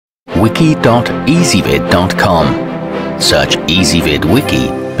wiki.ezvid.com. Search Ezvid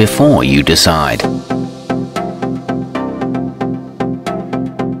Wiki before you decide.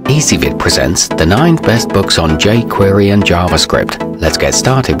 Ezvid presents the 9 best books on jQuery and JavaScript. Let's get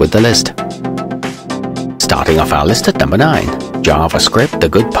started with the list. Starting off our list at number 9. JavaScript, The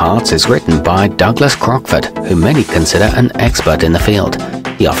Good Parts is written by Douglas Crockford, who many consider an expert in the field.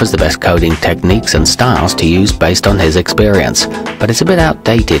 He offers the best coding techniques and styles to use based on his experience, but it's a bit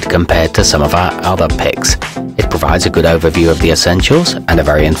outdated compared to some of our other picks. It provides a good overview of the essentials and a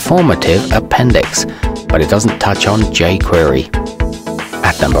very informative appendix, but it doesn't touch on jQuery.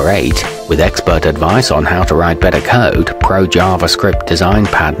 At number 8, with expert advice on how to write better code, Pro JavaScript Design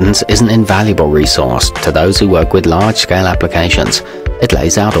Patterns is an invaluable resource to those who work with large-scale applications. It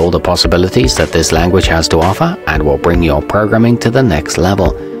lays out all the possibilities that this language has to offer and will bring your programming to the next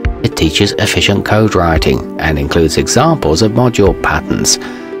level. It teaches efficient code writing and includes examples of module patterns.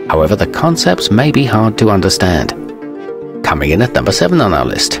 However, the concepts may be hard to understand. Coming in at number 7 on our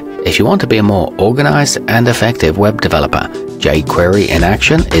list. If you want to be a more organized and effective web developer, jQuery in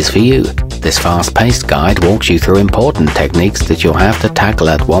Action is for you. This fast-paced guide walks you through important techniques that you'll have to tackle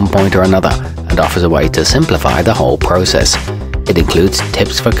at one point or another and offers a way to simplify the whole process. It includes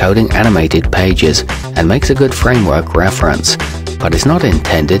tips for coding animated pages and makes a good framework reference, but it's not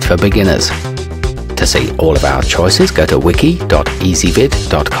intended for beginners. To see all of our choices, go to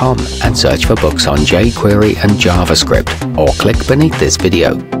wiki.ezvid.com and search for books on jQuery and JavaScript, or click beneath this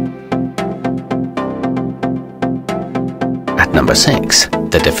video. At number 6,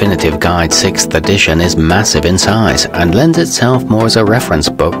 the Definitive Guide 6th edition is massive in size and lends itself more as a reference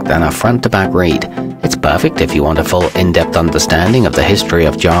book than a front-to-back read. It's perfect if you want a full in-depth understanding of the history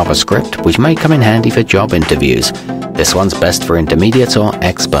of JavaScript, which may come in handy for job interviews. This one's best for intermediates or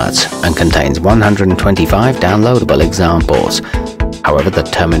experts and contains 125 downloadable examples. However, the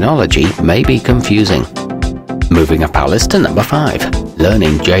terminology may be confusing. Moving up our list to number 5.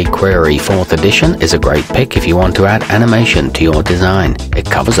 Learning jQuery 4th edition is a great pick if you want to add animation to your design. It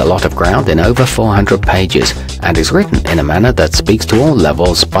covers a lot of ground in over 400 pages and is written in a manner that speaks to all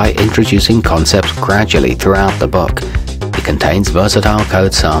levels by introducing concepts gradually throughout the book. It contains versatile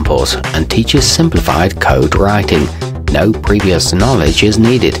code samples and teaches simplified code writing. No previous knowledge is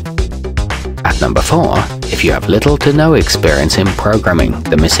needed. At number 4, if you have little to no experience in programming,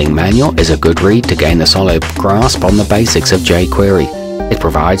 The Missing Manual is a good read to gain a solid grasp on the basics of jQuery. It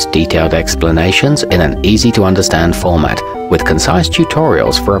provides detailed explanations in an easy-to-understand format, with concise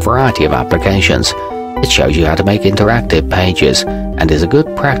tutorials for a variety of applications. It shows you how to make interactive pages, and is a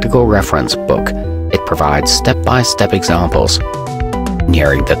good practical reference book. It provides step-by-step examples.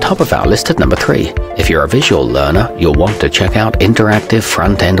 Nearing the top of our list at number 3. If you're a visual learner, you'll want to check out Interactive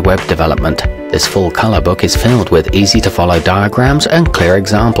Front-End Web Development. This full-color book is filled with easy-to-follow diagrams and clear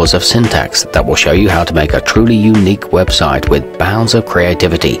examples of syntax that will show you how to make a truly unique website with bounds of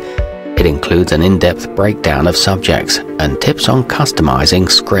creativity. It includes an in-depth breakdown of subjects and tips on customizing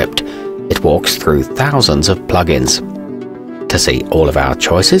script. It walks through thousands of plugins. To see all of our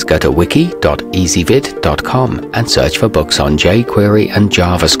choices, go to wiki.ezvid.com and search for books on jQuery and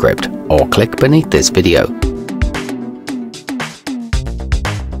JavaScript, or click beneath this video.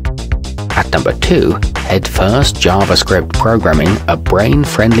 At number 2, Head First JavaScript Programming, a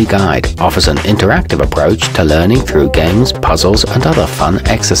brain-friendly guide, offers an interactive approach to learning through games, puzzles, and other fun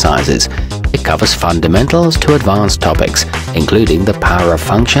exercises. It covers fundamentals to advanced topics, including the power of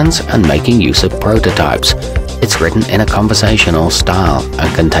functions and making use of prototypes. It's written in a conversational style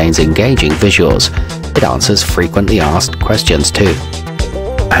and contains engaging visuals. It answers frequently asked questions too.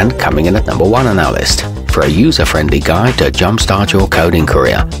 And coming in at number 1 on our list. For a user-friendly guide to jumpstart your coding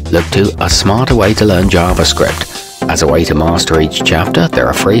career, look to A Smarter Way to Learn JavaScript. As a way to master each chapter, there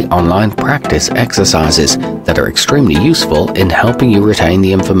are free online practice exercises that are extremely useful in helping you retain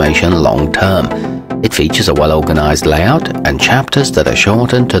the information long-term. It features a well-organized layout and chapters that are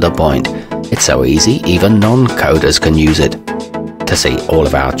short and to the point. It's so easy, even non-coders can use it. To see all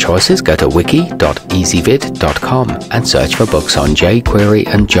of our choices, go to wiki.ezvid.com and search for books on jQuery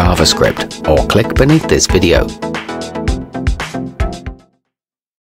and JavaScript, or click beneath this video.